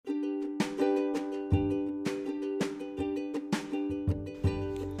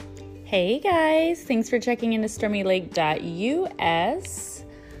Hey guys, thanks for checking into stormylake.us.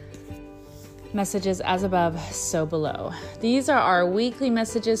 Messages as above, so below. These are our weekly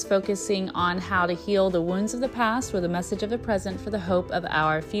messages focusing on how to heal the wounds of the past with a message of the present for the hope of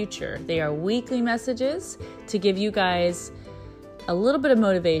our future. They are weekly messages to give you guys a little bit of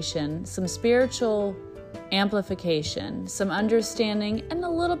motivation, some spiritual amplification, some understanding, and a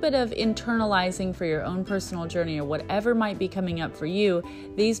little bit of internalizing for your own personal journey or whatever might be coming up for you.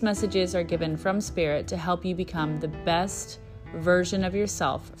 These messages are given from Spirit to help you become the best version of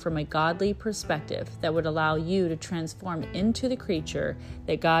yourself from a godly perspective that would allow you to transform into the creature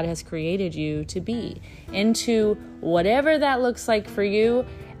that God has created you to be, into whatever that looks like for you.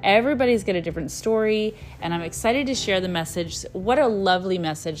 Everybody's got a different story, and I'm excited to share the message. What a lovely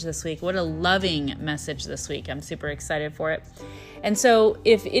message this week. What a loving message this week. I'm super excited for it. And so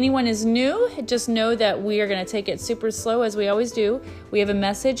if anyone is new, just know that we are going to take it super slow as we always do. We have a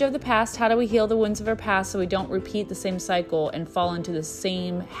message of the past. How do we heal the wounds of our past so we don't repeat the same cycle and fall into the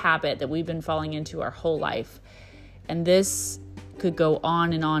same habit that we've been falling into our whole life? And this could go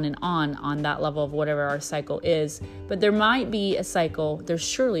on and on and on that level of whatever our cycle is. But there might be a cycle, there's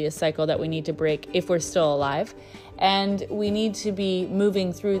surely a cycle that we need to break if we're still alive. And we need to be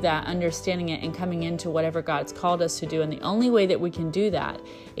moving through that, understanding it, and coming into whatever God's called us to do. And the only way that we can do that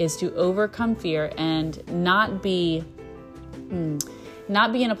is to overcome fear and not be in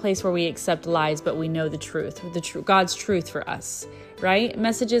a place where we accept lies, but we know the truth, God's truth for us, right?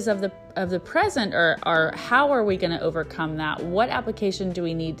 Messages of the present are how are we going to overcome that? What application do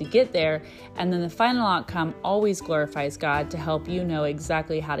we need to get there? And then the final outcome always glorifies God to help you know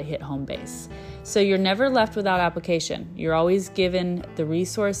exactly how to hit home base. So you're never left without application. You're always given the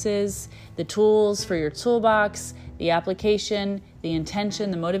resources, the tools for your toolbox, the application, the intention,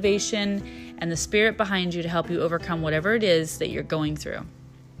 the motivation, and the spirit behind you to help you overcome whatever it is that you're going through.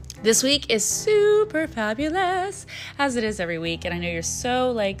 This week is super fabulous, as it is every week. And I know you're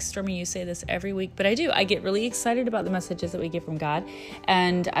so like, Stormy, you say this every week, but I do. I get really excited about the messages that we get from God.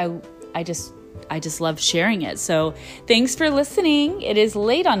 And I just love sharing it. So thanks for listening. It is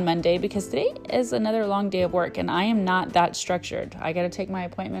late on Monday because today is another long day of work and I am not that structured. I got to take my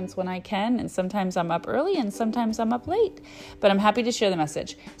appointments when I can. And sometimes I'm up early and sometimes I'm up late, but I'm happy to share the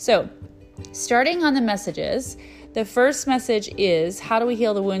message. So starting on the messages, the first message is, how do we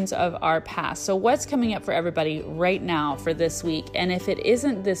heal the wounds of our past? So what's coming up for everybody right now for this week? And if it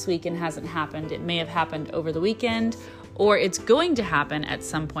isn't this week and hasn't happened, it may have happened over the weekend or it's going to happen at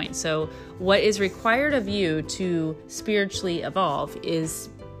some point. So what is required of you to spiritually evolve is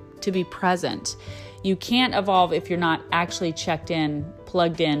to be present. You can't evolve if you're not actually checked in,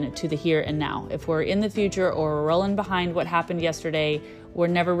 plugged in to the here and now. If we're in the future or we're rolling behind what happened yesterday, we're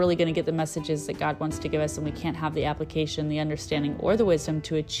never really going to get the messages that God wants to give us, and we can't have the application, the understanding, or the wisdom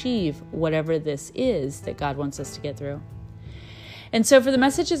to achieve whatever this is that God wants us to get through. And so for the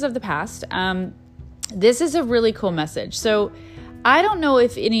messages of the past, this is a really cool message. So I don't know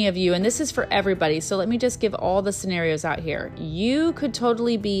if any of you, and this is for everybody, so let me just give all the scenarios out here. You could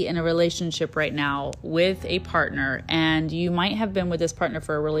totally be in a relationship right now with a partner, and you might have been with this partner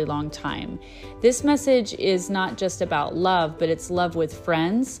for a really long time. This message is not just about love, but it's love with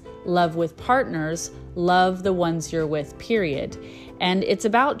friends, love with partners, love the ones you're with, period. And it's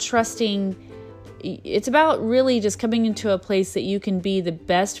about trusting. It's about really just coming into a place that you can be the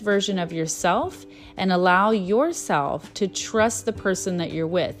best version of yourself and allow yourself to trust the person that you're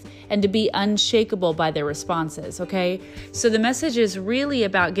with and to be unshakable by their responses, okay? So the message is really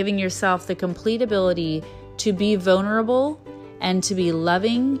about giving yourself the complete ability to be vulnerable and to be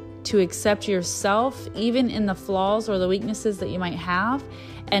loving, to accept yourself, even in the flaws or the weaknesses that you might have.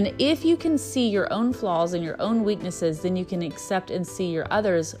 And if you can see your own flaws and your own weaknesses, then you can accept and see your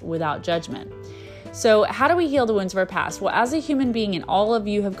others without judgment. So how do we heal the wounds of our past? Well, as a human being, and all of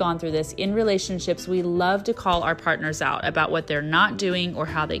you have gone through this, in relationships, we love to call our partners out about what they're not doing or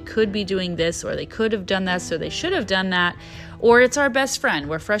how they could be doing this or they could have done this or they should have done that. Or it's our best friend.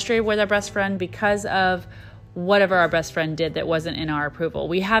 We're frustrated with our best friend because of whatever our best friend did that wasn't in our approval.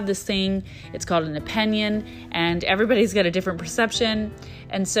 We have this thing, it's called an opinion, and everybody's got a different perception.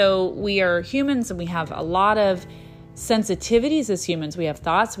 And so we are humans and we have a lot of sensitivities as humans. We have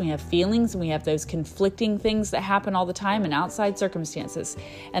thoughts, we have feelings, and we have those conflicting things that happen all the time in outside circumstances.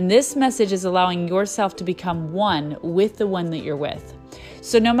 And this message is allowing yourself to become one with the one that you're with.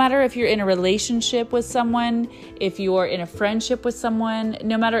 So no matter if you're in a relationship with someone, if you're in a friendship with someone,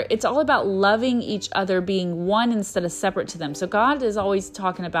 no matter, it's all about loving each other, being one instead of separate to them. So God is always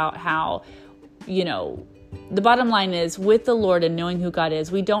talking about how, the bottom line is with the Lord and knowing who God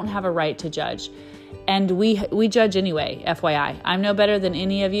is, we don't have a right to judge. And we judge anyway, FYI. I'm no better than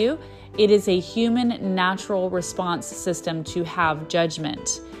any of you. It is a human natural response system to have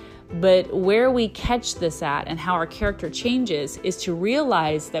judgment. But where we catch this at and how our character changes is to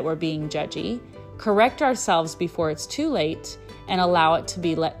realize that we're being judgy, correct ourselves before it's too late, and allow it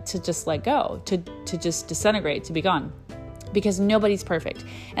to just let go, to just disintegrate, to be gone. Because nobody's perfect.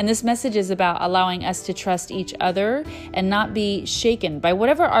 And this message is about allowing us to trust each other and not be shaken by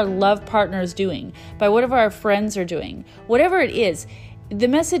whatever our love partner is doing, by whatever our friends are doing, whatever it is. The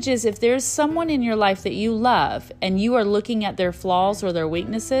message is, if there's someone in your life that you love and you are looking at their flaws or their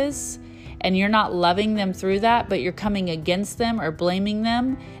weaknesses and you're not loving them through that, but you're coming against them or blaming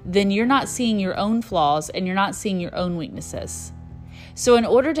them, then you're not seeing your own flaws and you're not seeing your own weaknesses. So in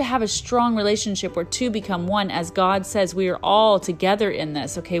order to have a strong relationship where two become one, as God says, we are all together in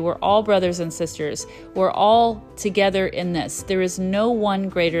this, okay? We're all brothers and sisters. We're all together in this. There is no one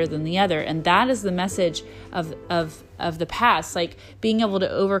greater than the other. And that is the message of the past, like being able to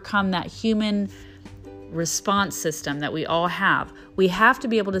overcome that human response system that we all have. We have to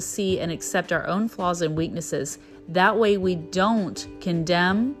be able to see and accept our own flaws and weaknesses. That way we don't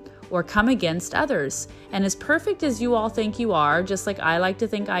condemn or come against others. And as perfect as you all think you are, just like I like to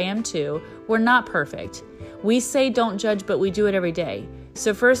think I am too, we're not perfect. We say don't judge, but we do it every day.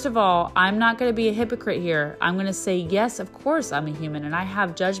 So first of all, I'm not going to be a hypocrite here. I'm going to say, yes, of course I'm a human and I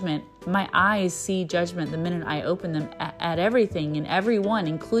have judgment. My eyes see judgment the minute I open them at everything and everyone,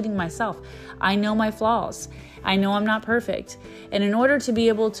 including myself. I know my flaws. I know I'm not perfect. And in order to be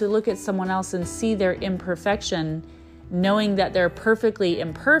able to look at someone else and see their imperfection, knowing that they're perfectly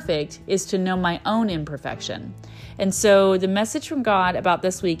imperfect, is to know my own imperfection. And so the message from God about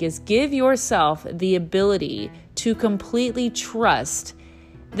this week is, give yourself the ability to completely trust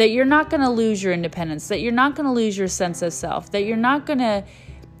that you're not going to lose your independence, that you're not going to lose your sense of self, that you're not going to,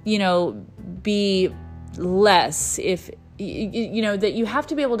 be less if, that you have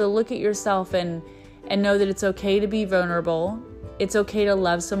to be able to look at yourself and know that it's okay to be vulnerable. It's okay to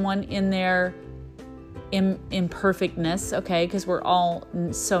love someone in their imperfectness, okay? Because we're all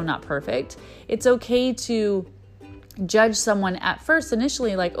so not perfect. It's okay to judge someone at first,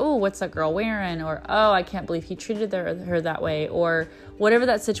 initially, like, oh, what's that girl wearing? Or, oh, I can't believe he treated her that way. Or whatever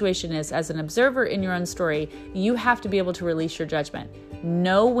that situation is. As an observer in your own story, you have to be able to release your judgment.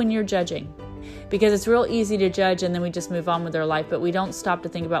 Know when you're judging. Because it's real easy to judge and then we just move on with our life, but we don't stop to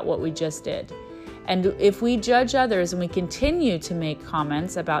think about what we just did. And if we judge others and we continue to make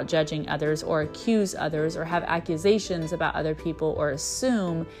comments about judging others or accuse others or have accusations about other people or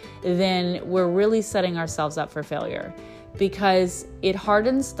assume, then we're really setting ourselves up for failure, because it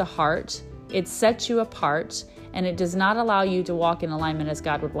hardens the heart, it sets you apart, and it does not allow you to walk in alignment as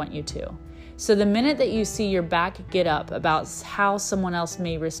God would want you to. So the minute that you see your back get up about how someone else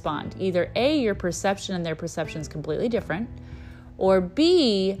may respond, either A, your perception and their perception is completely different, or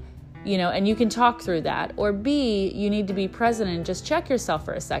B, and you can talk through that. Or B, you need to be present and just check yourself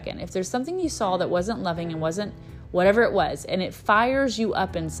for a second. If there's something you saw that wasn't loving and wasn't whatever it was, and it fires you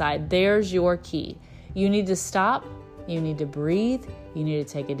up inside, there's your key. You need to stop. You need to breathe. You need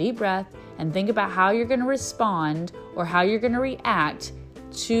to take a deep breath and think about how you're going to respond or how you're going to react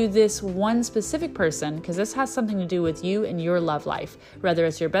to this one specific person, because this has something to do with you and your love life. Whether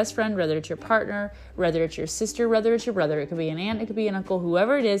it's your best friend, whether it's your partner, whether it's your sister, whether it's your brother, it could be an aunt, it could be an uncle,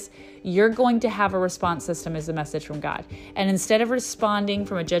 whoever it is, you're going to have a response system as a message from God. And instead of responding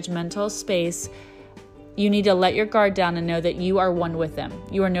from a judgmental space, you need to let your guard down and know that you are one with them.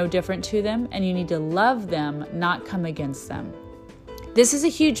 You are no different to them, and you need to love them, not come against them. This is a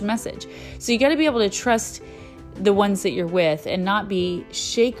huge message. So you got to be able to trust the ones that you're with and not be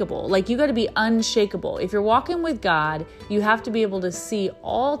shakeable. Like, you got to be unshakable. If you're walking with God, you have to be able to see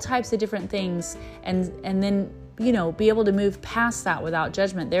all types of different things and then, be able to move past that without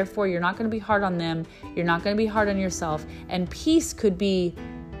judgment. Therefore, you're not going to be hard on them. You're not going to be hard on yourself. And peace could be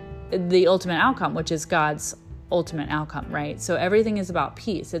the ultimate outcome, which is God's ultimate outcome, right? So everything is about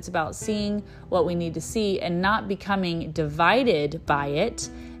peace. It's about seeing what we need to see and not becoming divided by it,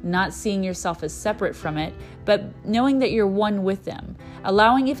 not seeing yourself as separate from it, but knowing that you're one with them.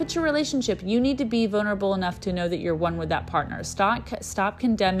 Allowing, if it's your relationship, you need to be vulnerable enough to know that you're one with that partner. Stop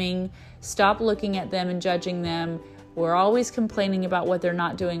condemning, stop looking at them and judging them. We're always complaining about what they're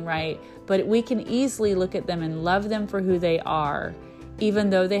not doing right, but we can easily look at them and love them for who they are,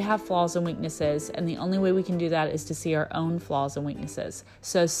 even though they have flaws and weaknesses. And the only way we can do that is to see our own flaws and weaknesses.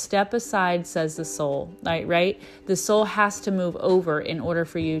 So step aside, says the soul, right? The soul has to move over in order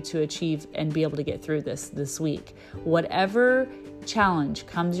for you to achieve and be able to get through this week. Whatever challenge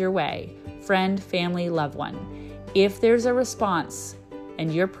comes your way, friend, family, loved one, if there's a response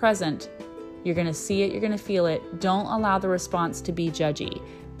and you're present, you're going to see it, you're going to feel it. Don't allow the response to be judgy.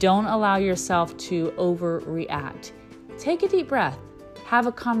 Don't allow yourself to overreact. Take a deep breath. Have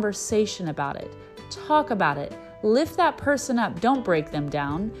a conversation about it. Talk about it. Lift that person up. Don't break them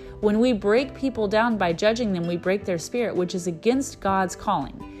down. When we break people down by judging them, we break their spirit, which is against God's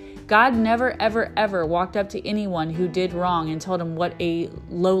calling. God never, ever, ever walked up to anyone who did wrong and told them what a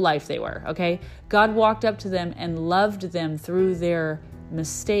low life they were, okay? God walked up to them and loved them through their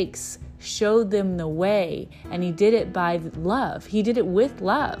mistakes, showed them the way, and he did it by love. He did it with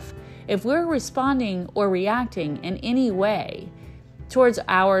love. If we're responding or reacting in any way towards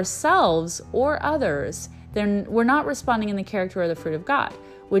ourselves or others, then we're not responding in the character or the fruit of God,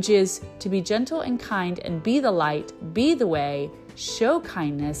 which is to be gentle and kind and be the light, be the way, show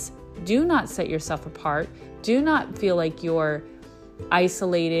kindness. Do not set yourself apart. Do not feel like you're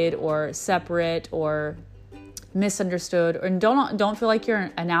isolated or separate or misunderstood, or don't feel like you're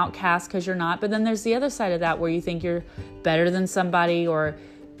an outcast because you're not. But then there's the other side of that where you think you're better than somebody, or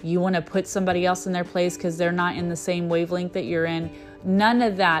you want to put somebody else in their place because they're not in the same wavelength that you're in. None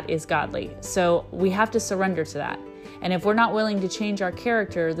of that is godly. So we have to surrender to that. And if we're not willing to change our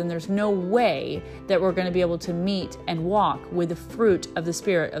character, then there's no way that we're going to be able to meet and walk with the fruit of the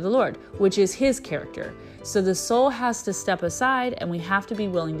Spirit of the Lord, which is His character. So the soul has to step aside, and we have to be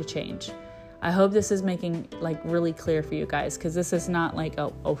willing to change. I hope this is making really clear for you guys, because this is not like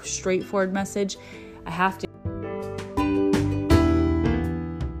a straightforward message. I have to.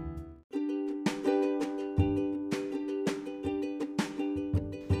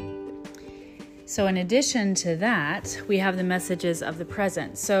 So in addition to that, we have the messages of the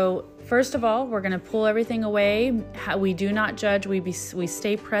present. So first of all, we're going to pull everything away. We do not judge. We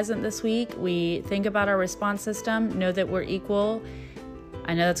stay present this week. We think about our response system, know that we're equal.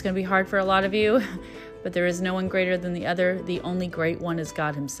 I know that's going to be hard for a lot of you, but there is no one greater than the other. The only great one is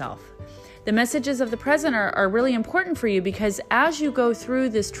God Himself. The messages of the present are really important for you, because as you go through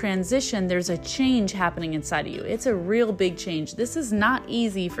this transition, there's a change happening inside of you. It's a real big change. This is not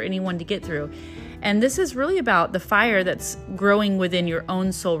easy for anyone to get through. And this is really about the fire that's growing within your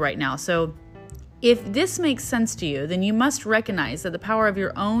own soul right now. So if this makes sense to you, then you must recognize that the power of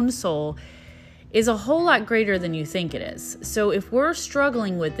your own soul is a whole lot greater than you think it is. So if we're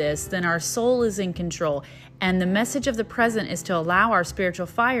struggling with this, then our soul is in control. And the message of the present is to allow our spiritual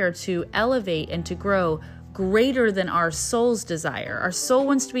fire to elevate and to grow greater than our soul's desire. Our soul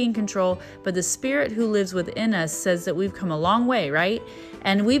wants to be in control, but the Spirit who lives within us says that we've come a long way, right?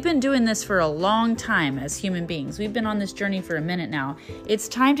 And we've been doing this for a long time as human beings. We've been on this journey for a minute now. It's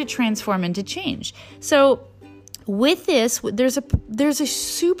time to transform and to change. So with this, there's a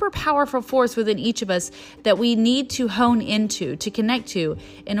super powerful force within each of us that we need to hone into, to connect to,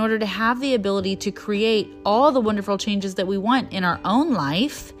 in order to have the ability to create all the wonderful changes that we want in our own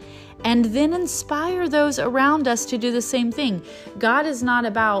life, and then inspire those around us to do the same thing. God is not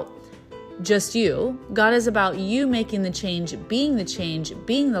about just you. God is about you making the change, being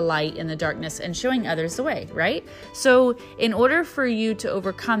the light in the darkness, and showing others the way, right? So in order for you to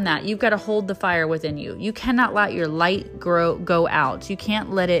overcome that, you've got to hold the fire within you. You cannot let your light go out. You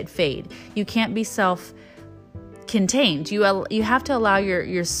can't let it fade. You can't be self-contained. You have to allow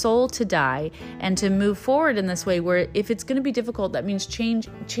your soul to die and to move forward in this way, where if it's going to be difficult, that means change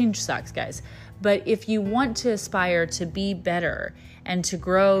sucks, guys. But if you want to aspire to be better and to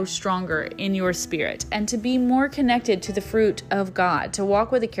grow stronger in your spirit and to be more connected to the fruit of God, to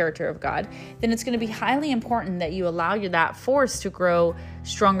walk with the character of God, then it's going to be highly important that you allow that force to grow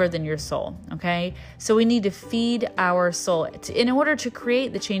stronger than your soul, okay? So we need to feed our soul in order to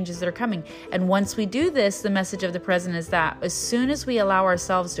create the changes that are coming. And once we do this, the message of the present is that as soon as we allow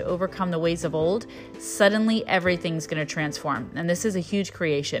ourselves to overcome the ways of old, suddenly everything's going to transform. And this is a huge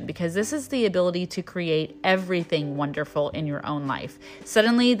creation, because this is the ability to create everything wonderful in your own life.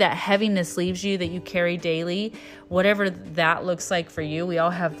 Suddenly that heaviness leaves you that you carry daily, whatever that looks like for you. We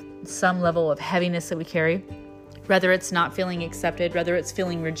all have some level of heaviness that we carry. Whether it's not feeling accepted, whether it's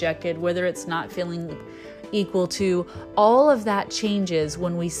feeling rejected, whether it's not feeling equal to, all of that changes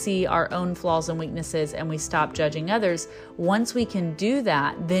when we see our own flaws and weaknesses and we stop judging others. Once we can do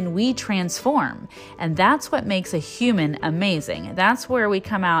that, then we transform. And that's what makes a human amazing. That's where we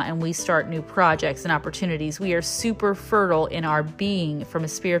come out and we start new projects and opportunities. We are super fertile in our being from a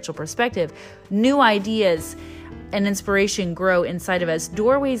spiritual perspective. New ideas and inspiration grow inside of us.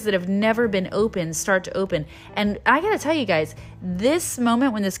 Doorways that have never been opened start to open. And I gotta tell you guys, this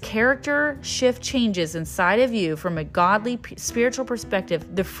moment when this character shift changes inside of you from a godly spiritual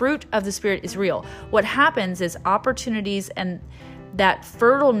perspective, the fruit of the Spirit is real. What happens is opportunities and that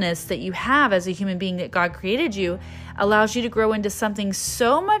fertileness that you have as a human being that God created you allows you to grow into something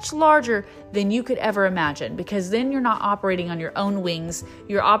so much larger than you could ever imagine, because then you're not operating on your own wings.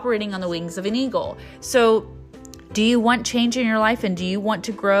 You're operating on the wings of an eagle. So do you want change in your life, and do you want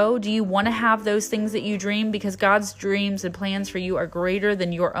to grow? Do you want to have those things that you dream? Because God's dreams and plans for you are greater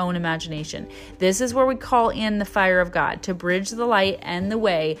than your own imagination. This is where we call in the fire of God to bridge the light and the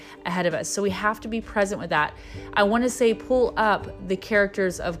way ahead of us. So we have to be present with that. I want to say, pull up the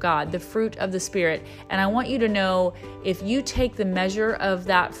characters of God, the fruit of the Spirit. And I want you to know, if you take the measure of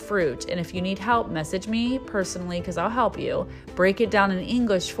that fruit, and if you need help, message me personally because I'll help you break it down in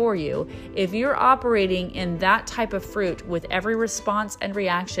English for you. If you're operating in that type of fruit with every response and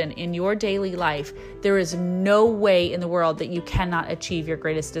reaction in your daily life, there is no way in the world that you cannot achieve your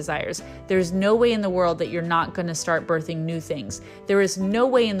greatest desires. There's no way in the world that you're not going to start birthing new things. There is no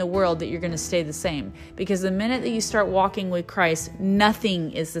way in the world that you're going to stay the same, because the minute that you start walking with Christ,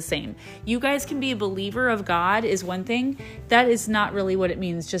 nothing is the same. You guys can be a believer of God is one thing. That is not really what it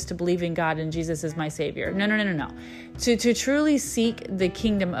means just to believe in God and Jesus is my Savior. No. To truly seek the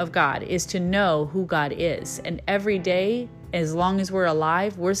kingdom of God is to know who God is. And every day, as long as we're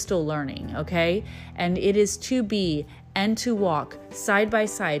alive, we're still learning, okay? And it is to be and to walk side by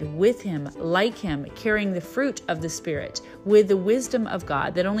side with Him, like Him, carrying the fruit of the Spirit with the wisdom of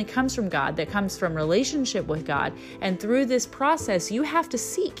God that only comes from God, that comes from relationship with God. And through this process, you have to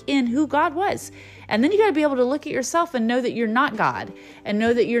seek in who God was. And then you got to be able to look at yourself and know that you're not God, and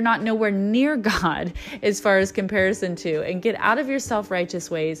know that you're not nowhere near God as far as comparison to, and get out of your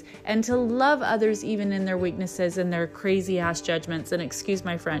self-righteous ways and to love others even in their weaknesses and their crazy ass judgments. And excuse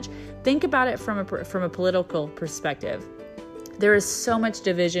my French, think about it from a political perspective. There is so much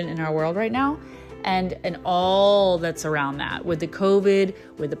division in our world right now, and all that's around that, with the COVID,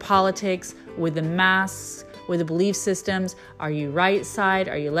 with the politics, with the masks, with the belief systems. Are you right side?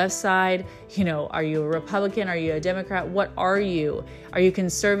 Are you left side? Are you a Republican? Are you a Democrat? What are you? Are you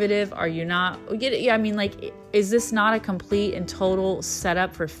conservative? Are you not? Is this not a complete and total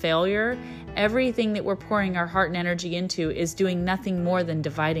setup for failure? Everything that we're pouring our heart and energy into is doing nothing more than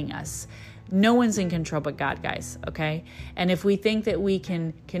dividing us. No one's in control but God, guys, okay? And if we think that we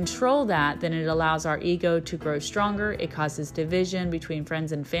can control that, then it allows our ego to grow stronger. It causes division between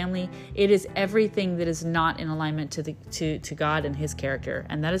friends and family. It is everything that is not in alignment to God and His character,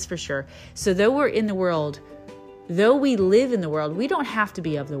 and that is for sure. So though we live in the world, we don't have to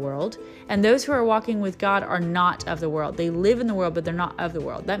be of the world. And those who are walking with God are not of the world. They live in the world, but they're not of the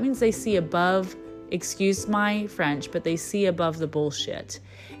world. That means they see above, excuse my French, but they see above the bullshit.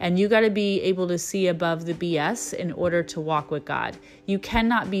 And you got to be able to see above the BS in order to walk with God. You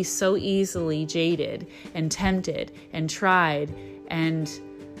cannot be so easily jaded and tempted and tried and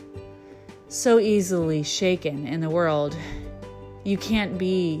so easily shaken in the world. You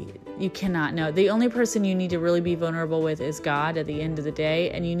cannot. No, the only person you need to really be vulnerable with is God at the end of the day.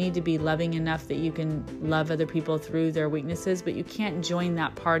 And you need to be loving enough that you can love other people through their weaknesses, but you can't join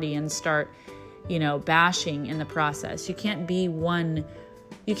that party and start bashing in the process. You can't be one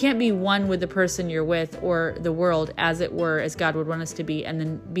with the person you're with, or the world, as it were, as God would want us to be, and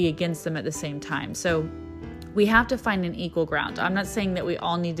then be against them at the same time. So we have to find an equal ground. I'm not saying that we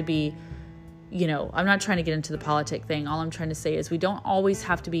all need to be, I'm not trying to get into the politic thing. All I'm trying to say is we don't always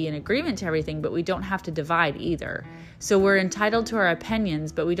have to be in agreement to everything, but we don't have to divide either. So we're entitled to our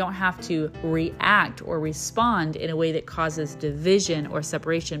opinions, but we don't have to react or respond in a way that causes division or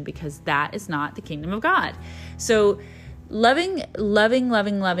separation, because that is not the kingdom of God. So loving,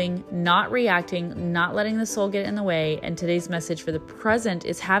 not reacting, not letting the soul get in the way. And today's message for the present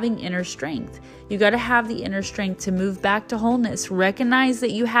is having inner strength. You got to have the inner strength to move back to wholeness. Recognize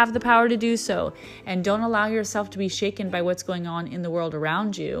that you have the power to do so, and don't allow yourself to be shaken by what's going on in the world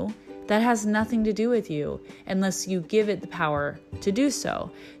around you. That has nothing to do with you unless you give it the power to do so.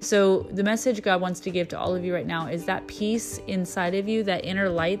 So the message God wants to give to all of you right now is that peace inside of you, that inner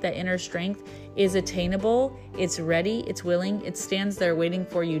light, that inner strength is attainable. It's ready. It's willing. It stands there waiting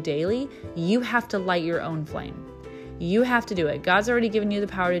for you daily. You have to light your own flame. You have to do it. God's already given you the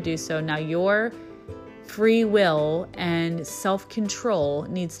power to do so. Now your free will and self-control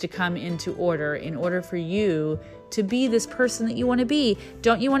needs to come into order in order for you to be this person that you want to be.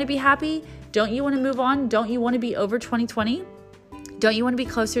 Don't you want to be happy? Don't you want to move on? Don't you want to be over 2020? Don't you want to be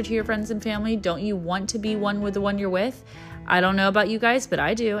closer to your friends and family? Don't you want to be one with the one you're with? I don't know about you guys, but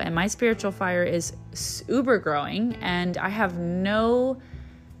I do. And my spiritual fire is uber growing, and I have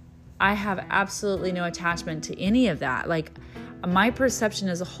absolutely no attachment to any of that. Like, my perception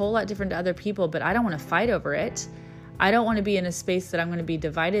is a whole lot different to other people, but I don't want to fight over it. I don't want to be in a space that I'm going to be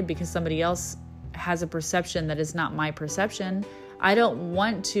divided because somebody else has a perception that is not my perception. I don't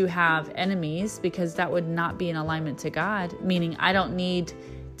want to have enemies because that would not be in alignment to God, meaning I don't need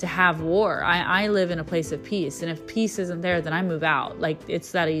to have war. I live in a place of peace. And if peace isn't there, then I move out. Like,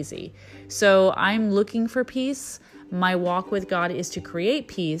 it's that easy. So I'm looking for peace. My walk with God is to create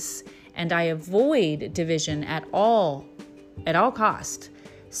peace, and I avoid division at all cost.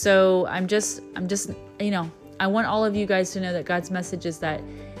 So I'm just, I want all of you guys to know that God's message is that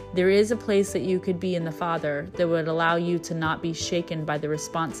there is a place that you could be in the Father that would allow you to not be shaken by the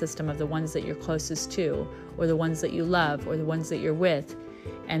response system of the ones that you're closest to, or the ones that you love, or the ones that you're with.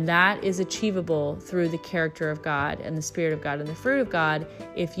 And that is achievable through the character of God and the Spirit of God and the fruit of God.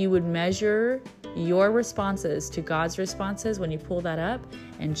 If you would measure your responses to God's responses when you pull that up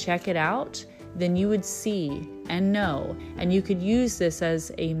and check it out, then you would see and know, and you could use this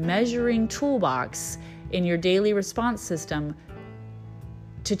as a measuring toolbox in your daily response system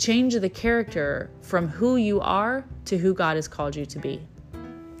to change the character from who you are to who God has called you to be.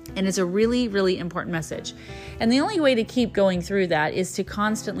 And it's a really, really important message. And the only way to keep going through that is to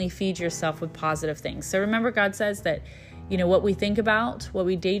constantly feed yourself with positive things. So remember, God says that, what we think about, what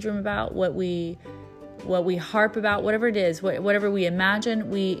we daydream about, what we harp about, whatever it is, whatever we imagine,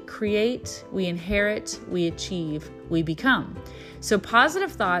 we create, we inherit, we achieve, we become. So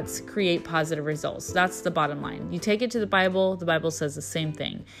positive thoughts create positive results. That's the bottom line. You take it to the Bible says the same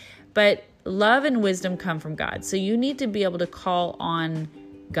thing. But love and wisdom come from God. So you need to be able to call on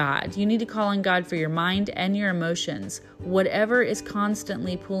God. You need to call on God for your mind and your emotions, whatever is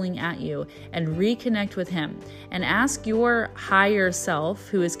constantly pulling at you, and reconnect with Him and ask your higher self,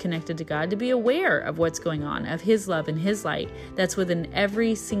 who is connected to God, to be aware of what's going on, of His love and His light that's within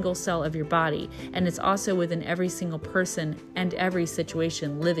every single cell of your body. And it's also within every single person and every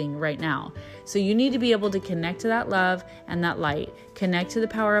situation living right now. So you need to be able to connect to that love and that light, connect to the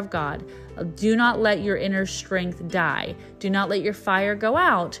power of God. Do not let your inner strength die. Do not let your fire go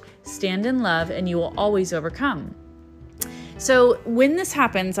out. Stand in love, and you will always overcome. So when this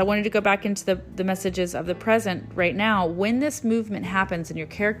happens, I wanted to go back into the messages of the present right now. When this movement happens and your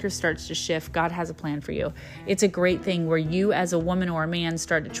character starts to shift, God has a plan for you. It's a great thing where you as a woman or a man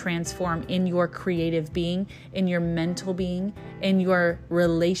start to transform in your creative being, in your mental being, in your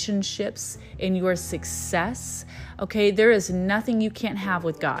relationships, in your success. Okay, there is nothing you can't have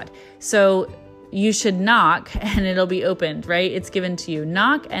with God. So you should knock and it'll be opened, right? It's given to you.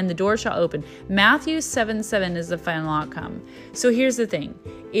 Knock and the door shall open. Matthew 7:7 is the final outcome. So here's the thing.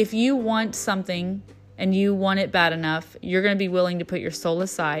 If you want something and you want it bad enough, you're going to be willing to put your soul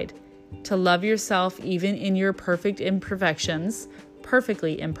aside, to love yourself even in your perfect imperfections,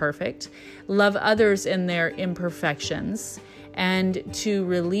 perfectly imperfect, love others in their imperfections, and to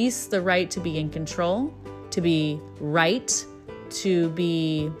release the right to be in control, to be right, to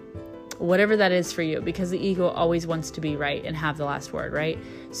be whatever that is for you, because the ego always wants to be right and have the last word, right?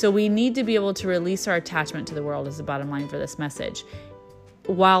 So we need to be able to release our attachment to the world is the bottom line for this message,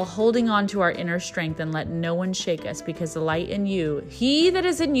 while holding on to our inner strength and let no one shake us, because the light in you, he that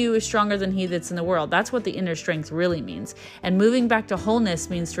is in you is stronger than he that's in the world. That's what the inner strength really means. And moving back to wholeness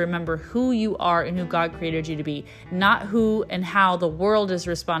means to remember who you are and who God created you to be, not who and how the world is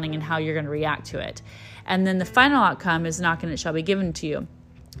responding and how you're going to react to it. And then the final outcome is knock and it shall be given to you.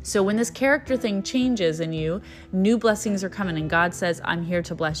 So when this character thing changes in you, new blessings are coming, and God says, I'm here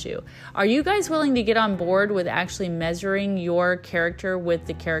to bless you. Are you guys willing to get on board with actually measuring your character with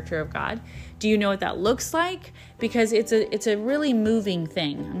the character of God? Do you know what that looks like? Because it's a really moving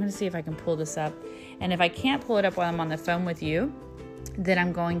thing. I'm going to see if I can pull this up. And if I can't pull it up while I'm on the phone with you, then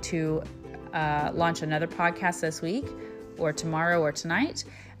I'm going to launch another podcast this week or tomorrow or tonight,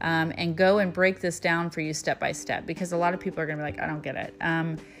 and go and break this down for you step by step, because a lot of people are going to be like, I don't get it.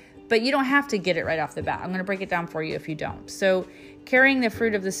 But you don't have to get it right off the bat. I'm going to break it down for you if you don't. So carrying the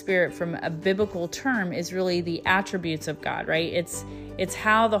fruit of the Spirit from a biblical term is really the attributes of God, right? It's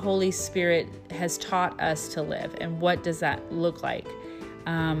how the Holy Spirit has taught us to live. And what does that look like?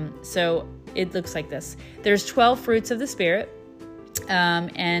 So it looks like this. There's 12 fruits of the Spirit,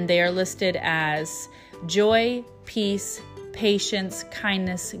 and they are listed as joy, peace, patience,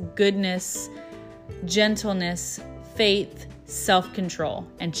 kindness, goodness, gentleness, faith, self-control,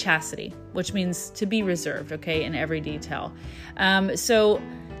 and chastity, which means to be reserved, okay, in every detail. So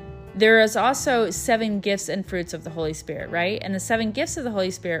there is also 7 gifts and fruits of the Holy Spirit, right? And the 7 gifts of the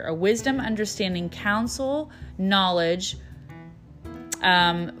Holy Spirit are wisdom, understanding, counsel, knowledge,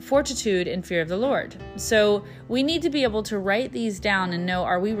 fortitude, and fear of the Lord. So we need to be able to write these down and know,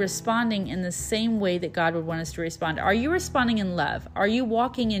 are we responding in the same way that God would want us to respond? Are you responding in love? Are you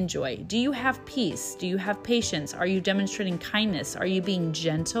walking in joy? Do you have peace? Do you have patience? Are you demonstrating kindness? Are you being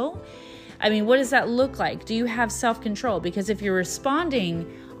gentle? I mean, what does that look like? Do you have self-control? Because if you're responding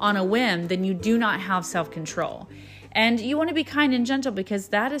on a whim, then you do not have self-control. And you want to be kind and gentle because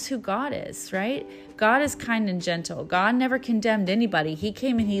that is who God is, right? God is kind and gentle. God never condemned anybody. He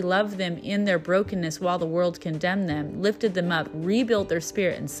came and he loved them in their brokenness while the world condemned them, lifted them up, rebuilt their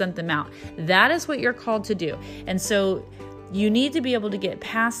spirit, and sent them out. That is what you're called to do. And so you need to be able to get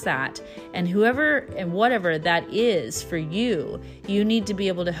past that. And whoever and whatever that is for you, you need to be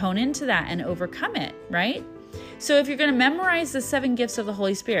able to hone into that and overcome it, right? So if you're going to memorize the 7 gifts of the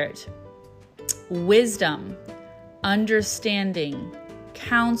Holy Spirit, wisdom, understanding,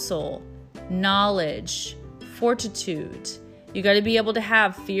 counsel, knowledge, fortitude. You got to be able to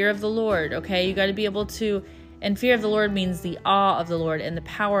have fear of the Lord, okay? You got to be able to, and fear of the Lord means the awe of the Lord and the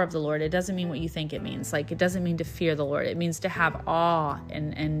power of the Lord. It doesn't mean what you think it means. Like, it doesn't mean to fear the Lord. It means to have awe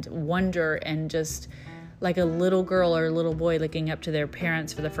and wonder and just like a little girl or a little boy looking up to their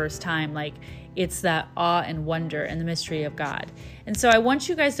parents for the first time. Like, it's that awe and wonder and the mystery of God. And so I want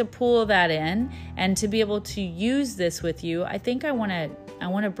you guys to pull that in and to be able to use this with you. I think I want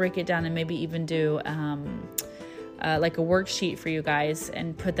to break it down and maybe even do like a worksheet for you guys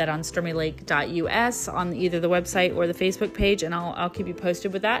and put that on stormylake.us on either the website or the Facebook page, and I'll keep you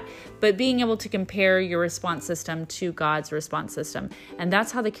posted with that. But being able to compare your response system to God's response system, and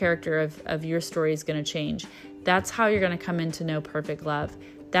that's how the character of your story is going to change. That's how you're going to come into know perfect love.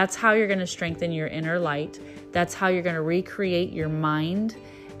 That's how you're going to strengthen your inner light. That's how you're going to recreate your mind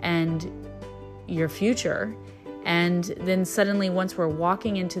and your future. And then suddenly, once we're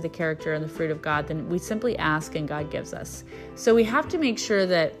walking into the character and the fruit of God, then we simply ask and God gives us. So we have to make sure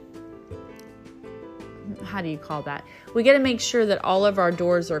that, how do you call that? We got to make sure that all of our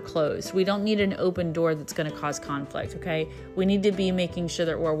doors are closed. We don't need an open door that's going to cause conflict, okay? We need to be making sure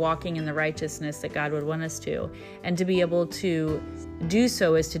that we're walking in the righteousness that God would want us to. And to be able to do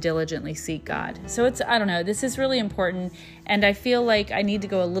so is to diligently seek God. So it's, I don't know, this is really important. And I feel like I need to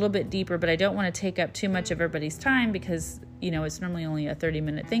go a little bit deeper, but I don't want to take up too much of everybody's time because, you know, it's normally only a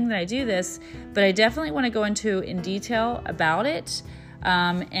 30-minute thing that I do this. But I definitely want to go into in detail about it.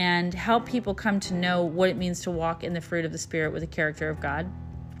 And help people come to know what it means to walk in the fruit of the Spirit with the character of God,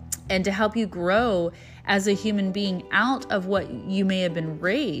 and to help you grow as a human being out of what you may have been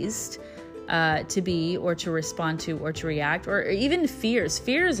raised to be, or to respond to, or to react, or even fears.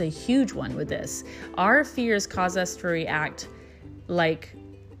 Fear is a huge one with this. Our fears cause us to react like,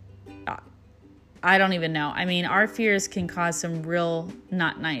 I don't even know. I mean, our fears can cause some real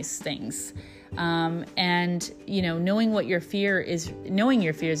not nice things. And, you know, knowing your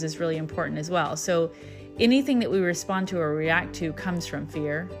fears is really important as well. So anything that we respond to or react to comes from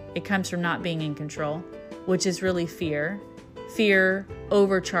fear. It comes from not being in control, which is really fear. Fear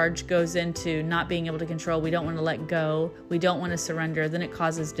overcharge goes into not being able to control. We don't want to let go. We don't want to surrender. Then it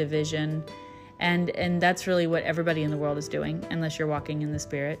causes division. And that's really what everybody in the world is doing, unless you're walking in the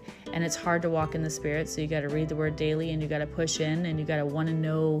Spirit. And it's hard to walk in the Spirit, so you got to read the Word daily, and you got to push in, and you got to want to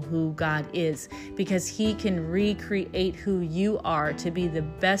know who God is, because He can recreate who you are to be the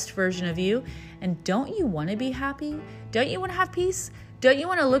best version of you. And don't you want to be happy? Don't you want to have peace? Don't you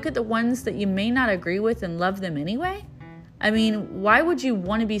want to look at the ones that you may not agree with and love them anyway? I mean, why would you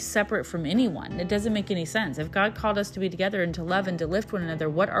want to be separate from anyone? It doesn't make any sense. If God called us to be together and to love and to lift one another,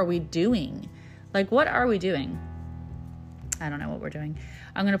 what are we doing? Like, what are we doing? I don't know what we're doing.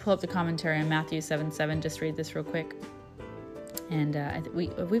 I'm going to pull up the commentary on Matthew 7:7. Just read this real quick. And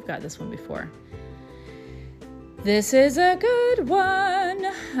we've got this one before. This is a good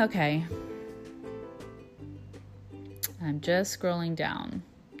one. Okay. I'm just scrolling down.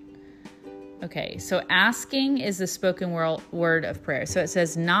 Okay, so asking is the spoken word of prayer. So it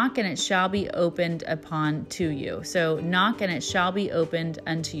says, knock and it shall be opened upon to you. So knock and it shall be opened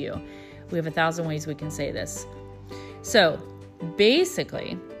unto you. We have 1,000 ways we can say this. So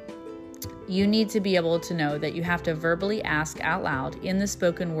basically, you need to be able to know that you have to verbally ask out loud in the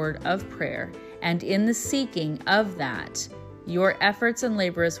spoken word of prayer, and in the seeking of that, your efforts and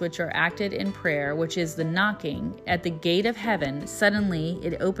labors which are acted in prayer, which is the knocking at the gate of heaven, suddenly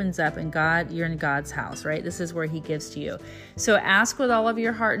it opens up and you're in God's house, right? This is where He gives to you. So ask with all of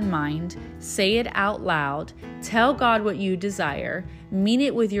your heart and mind, say it out loud, tell God what you desire, mean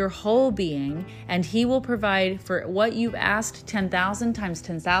it with your whole being, and He will provide for what you've asked 10,000 times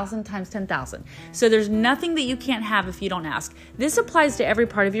 10,000 times 10,000. So there's nothing that you can't have if you don't ask. This applies to every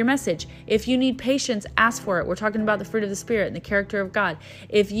part of your message. If you need patience, ask for it. We're talking about the fruit of the Spirit and the character of God.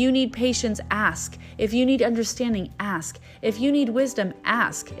 If you need patience, ask. If you need understanding, ask. If you need wisdom,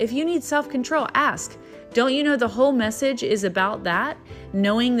 ask. If you need self-control, ask. Don't you know the whole message is about that?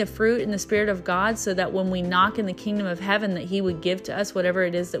 Knowing the fruit and the Spirit of God, so that when we knock in the kingdom of heaven, that He would give to us whatever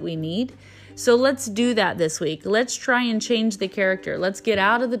it is that we need. So let's do that this week. Let's try and change the character. Let's get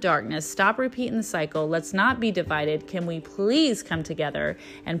out of the darkness. Stop repeating the cycle. Let's not be divided. Can we please come together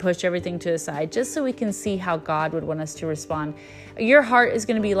and push everything to the side just so we can see how God would want us to respond? Your heart is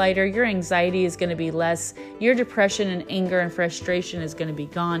going to be lighter. Your anxiety is going to be less. Your depression and anger and frustration is going to be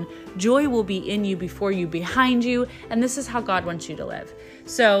gone. Joy will be in you, before you, behind you. And this is how God wants you to live.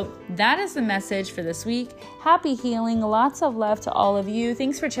 So that is the message for this week. Happy healing. Lots of love to all of you.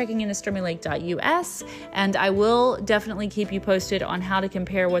 Thanks for checking into stormylake.us. And I will definitely keep you posted on how to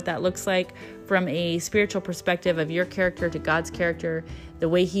compare what that looks like from a spiritual perspective of your character to God's character, the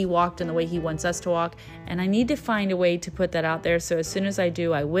way he walked and the way he wants us to walk. And I need to find a way to put that out there. So as soon as I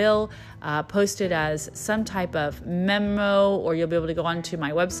do, I will post it as some type of memo, or you'll be able to go onto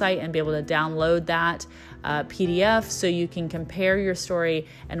my website and be able to download that PDF so you can compare your story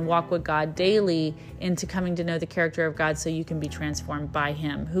and walk with God daily into coming to know the character of God so you can be transformed by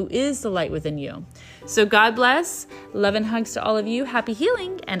him, who is the light within you. So God bless. Love and hugs to all of you. Happy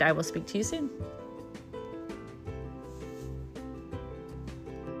healing, and I will speak to you soon.